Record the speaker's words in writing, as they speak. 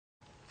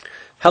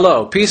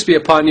Hello, peace be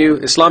upon you,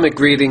 Islamic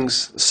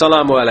greetings,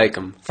 Assalamu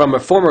alaikum, from a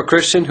former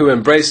Christian who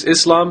embraced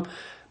Islam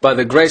by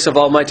the grace of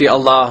Almighty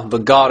Allah, the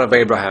God of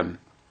Abraham.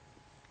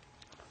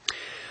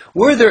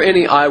 Were there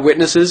any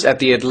eyewitnesses at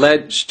the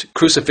alleged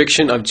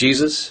crucifixion of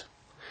Jesus?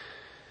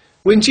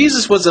 When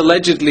Jesus was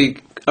allegedly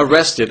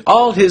arrested,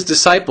 all his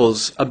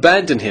disciples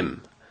abandoned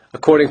him,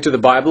 according to the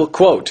Bible,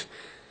 quote,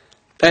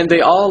 "And they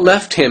all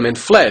left him and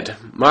fled."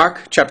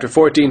 Mark chapter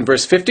 14,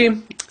 verse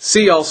 50.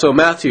 See also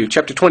Matthew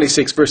chapter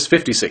 26, verse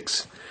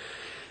 56.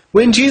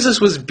 When Jesus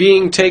was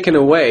being taken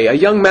away, a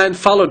young man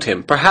followed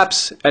him,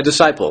 perhaps a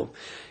disciple.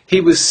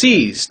 He was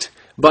seized,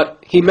 but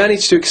he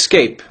managed to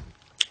escape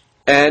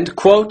and,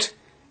 quote,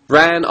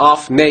 ran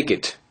off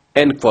naked,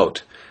 end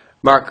quote.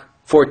 Mark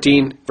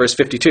 14, verse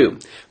 52.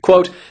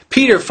 Quote,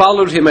 "Peter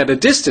followed him at a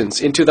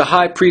distance into the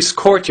high priest's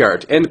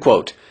courtyard," end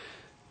quote.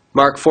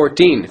 Mark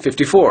 14,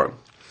 54.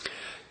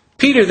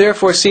 Peter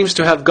therefore seems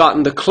to have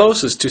gotten the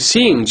closest to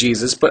seeing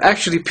Jesus, but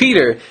actually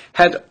Peter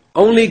had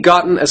only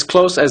gotten as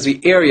close as the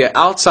area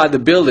outside the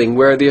building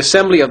where the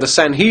assembly of the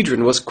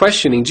Sanhedrin was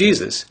questioning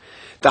Jesus.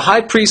 The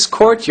high priest's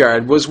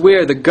courtyard was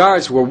where the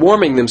guards were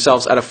warming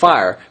themselves at a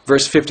fire,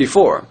 verse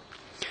 54.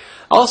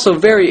 Also,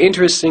 very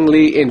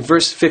interestingly, in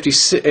verse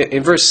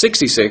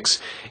 66,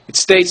 it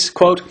states,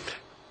 quote,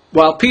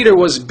 "While Peter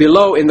was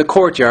below in the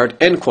courtyard,"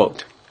 end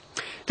quote.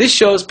 This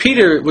shows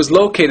Peter was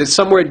located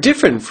somewhere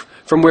different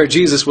from where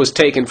Jesus was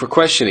taken for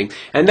questioning,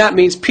 and that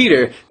means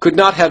Peter could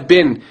not have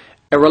been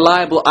a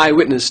reliable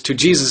eyewitness to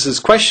Jesus'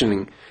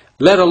 questioning,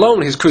 let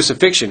alone his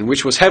crucifixion,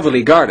 which was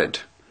heavily guarded.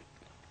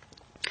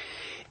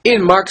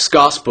 In Mark's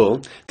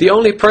Gospel, the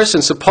only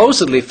person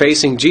supposedly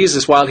facing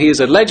Jesus while he is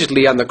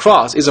allegedly on the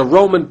cross is a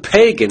Roman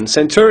pagan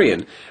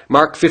centurion,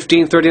 Mark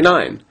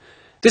 15:39.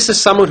 This is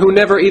someone who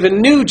never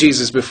even knew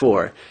Jesus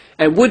before,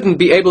 and wouldn't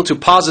be able to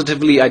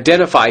positively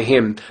identify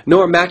him,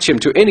 nor match him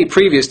to any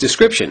previous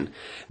description.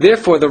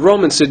 Therefore, the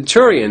Roman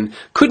centurion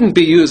couldn't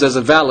be used as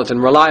a valid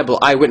and reliable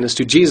eyewitness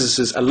to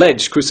Jesus'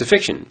 alleged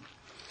crucifixion.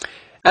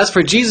 As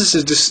for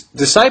Jesus'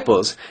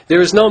 disciples, there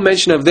is no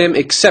mention of them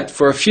except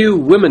for a few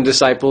women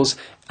disciples.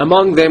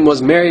 Among them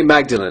was Mary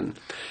Magdalene.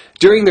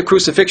 During the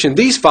crucifixion,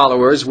 these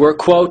followers were,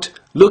 quote,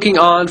 "looking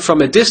on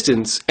from a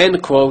distance,"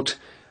 end quote,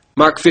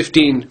 Mark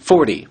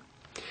 15:40.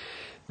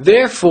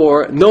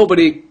 Therefore,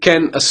 nobody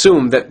can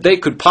assume that they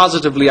could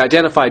positively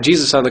identify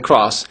Jesus on the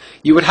cross.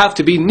 You would have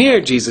to be near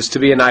Jesus to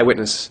be an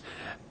eyewitness,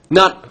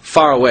 not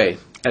far away,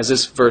 as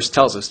this verse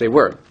tells us they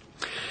were.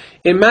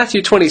 In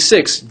Matthew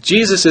 26,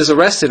 Jesus is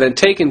arrested and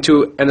taken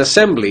to an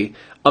assembly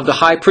of the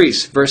high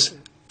priest, verse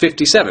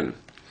 57.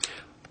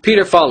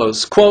 Peter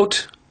follows,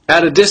 quote,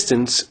 "at a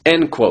distance,"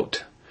 end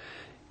quote,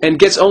 and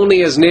gets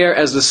only as near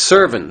as the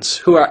servants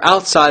who are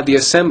outside the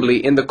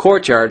assembly in the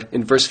courtyard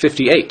in verse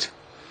 58.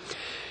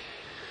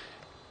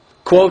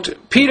 Quote,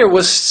 "Peter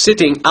was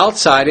sitting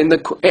outside in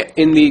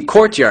the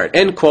courtyard,"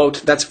 end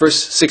quote, that's verse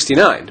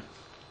 69.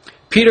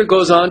 Peter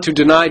goes on to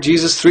deny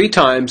Jesus 3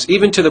 times,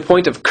 even to the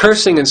point of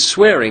cursing and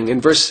swearing in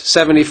verse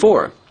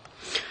 74.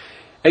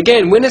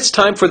 Again, when it's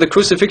time for the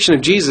crucifixion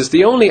of Jesus,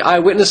 the only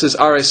eyewitnesses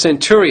are a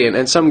centurion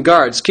and some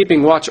guards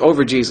keeping watch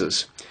over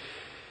Jesus.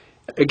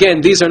 Again,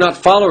 these are not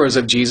followers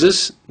of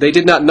Jesus. They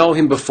did not know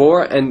him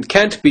before and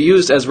can't be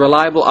used as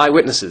reliable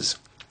eyewitnesses.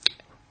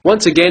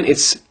 Once again,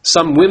 it's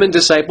some women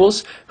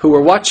disciples who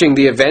were watching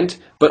the event,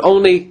 but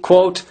only,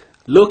 quote,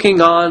 "looking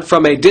on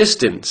from a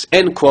distance,"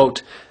 end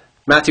quote,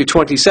 Matthew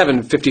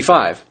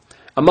 27:55.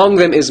 Among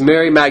them is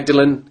Mary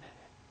Magdalene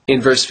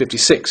in verse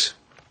 56.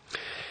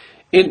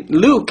 In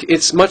Luke,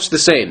 it's much the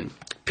same.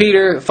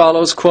 Peter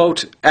follows,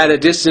 quote, "at a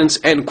distance,"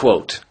 end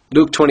quote,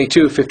 Luke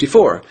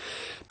 22:54.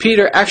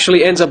 Peter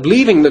actually ends up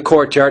leaving the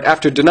courtyard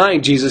after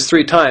denying Jesus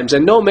 3 times,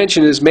 and no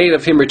mention is made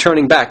of him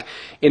returning back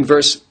in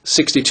verse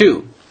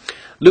 62.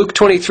 Luke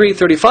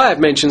 23:35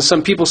 mentions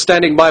some people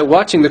standing by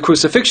watching the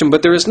crucifixion,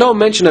 but there is no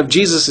mention of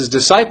Jesus'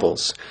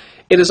 disciples.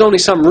 It is only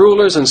some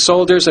rulers and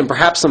soldiers and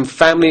perhaps some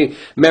family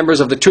members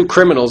of the 2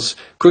 criminals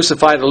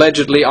crucified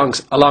allegedly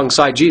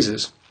alongside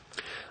Jesus.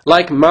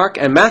 Like Mark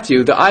and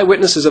Matthew, the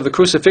eyewitnesses of the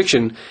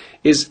crucifixion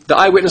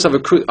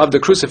of the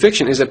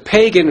crucifixion is a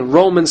pagan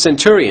Roman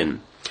centurion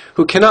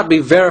who cannot be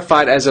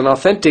verified as an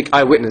authentic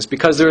eyewitness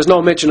because there is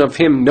no mention of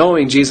him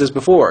knowing Jesus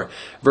before,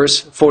 verse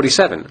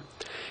 47.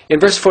 In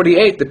verse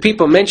 48, the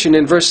people mentioned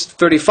in verse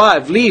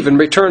 35 leave and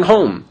return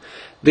home.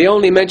 The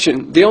only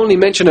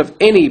mention of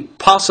any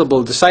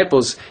possible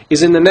disciples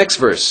is in the next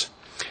verse.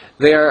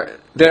 There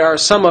are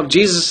some of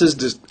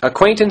Jesus'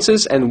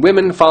 acquaintances and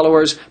women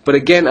followers, but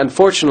again,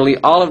 unfortunately,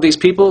 all of these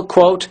people,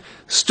 quote,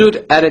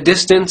 "stood at a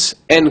distance,"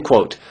 end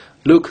quote,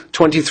 Luke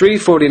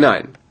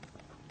 23:49.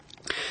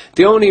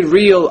 The only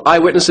real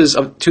eyewitnesses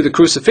to the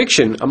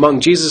crucifixion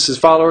among Jesus'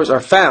 followers are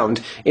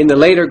found in the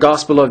later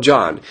Gospel of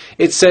John.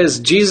 It says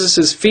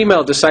Jesus'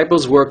 female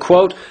disciples were,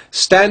 quote,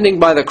 "standing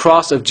by the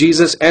cross of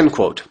Jesus," end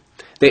quote.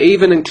 They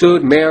even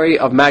include Mary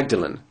of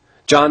Magdalene,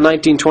 John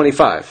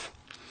 19:25.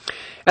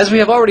 As we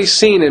have already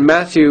seen in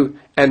Matthew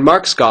and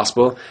Mark's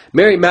Gospel,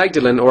 Mary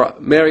Magdalene, or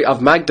Mary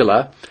of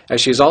Magdala, as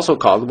she is also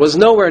called, was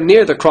nowhere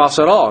near the cross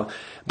at all,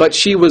 but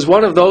she was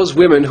one of those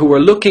women who were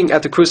looking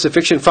at the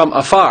crucifixion from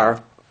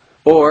afar,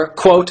 or,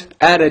 quote,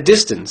 at a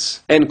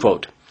distance, end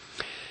quote.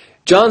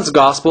 John's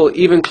Gospel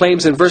even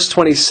claims in verse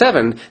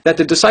 27 that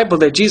the disciple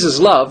that Jesus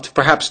loved,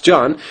 perhaps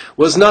John,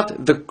 was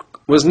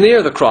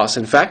near the cross,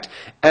 in fact,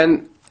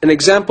 and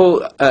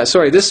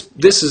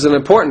this is an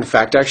important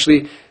fact,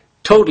 actually,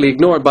 totally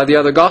ignored by the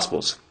other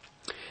Gospels.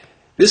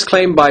 This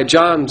claim by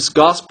John's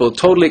Gospel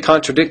totally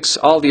contradicts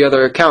all the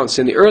other accounts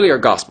in the earlier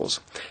Gospels.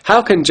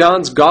 How can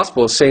John's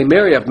Gospel say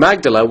Mary of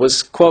Magdala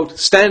was, quote,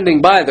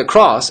 standing by the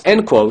cross,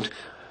 end quote,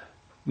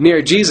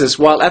 near Jesus,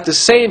 while at the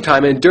same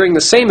time and during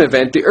the same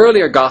event, the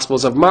earlier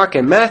Gospels of Mark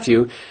and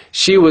Matthew,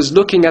 she was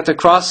looking at the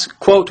cross,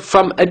 quote,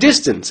 from a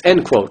distance,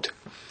 end quote.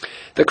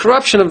 The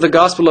corruption of the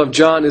Gospel of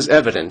John is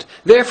evident.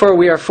 Therefore,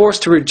 we are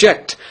forced to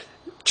reject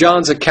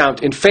John's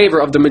account in favor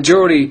of the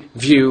majority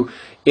view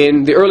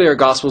in the earlier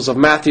Gospels of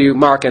Matthew,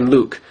 Mark, and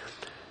Luke,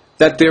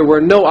 that there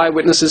were no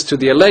eyewitnesses to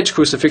the alleged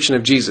crucifixion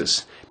of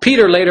Jesus.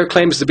 Peter later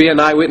claims to be an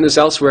eyewitness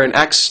elsewhere in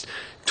Acts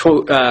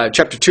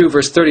chapter 2,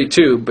 verse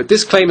 32, but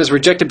this claim is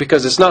rejected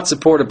because it's not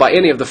supported by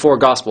any of the four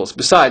Gospels.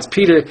 Besides,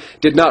 Peter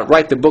did not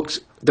write the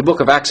book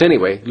of Acts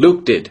anyway.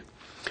 Luke did.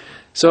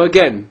 So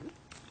again,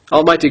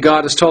 Almighty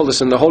God has told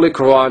us in the Holy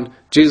Quran,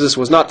 Jesus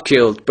was not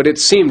killed, but it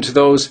seemed to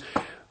those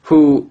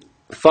who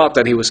thought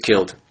that he was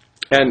killed.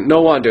 And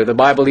no wonder, the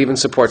Bible even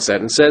supports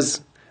that and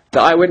says the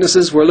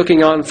eyewitnesses were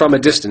looking on from a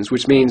distance,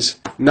 which means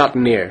not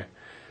near.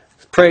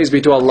 Praise be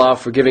to Allah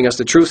for giving us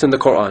the truth in the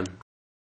Quran.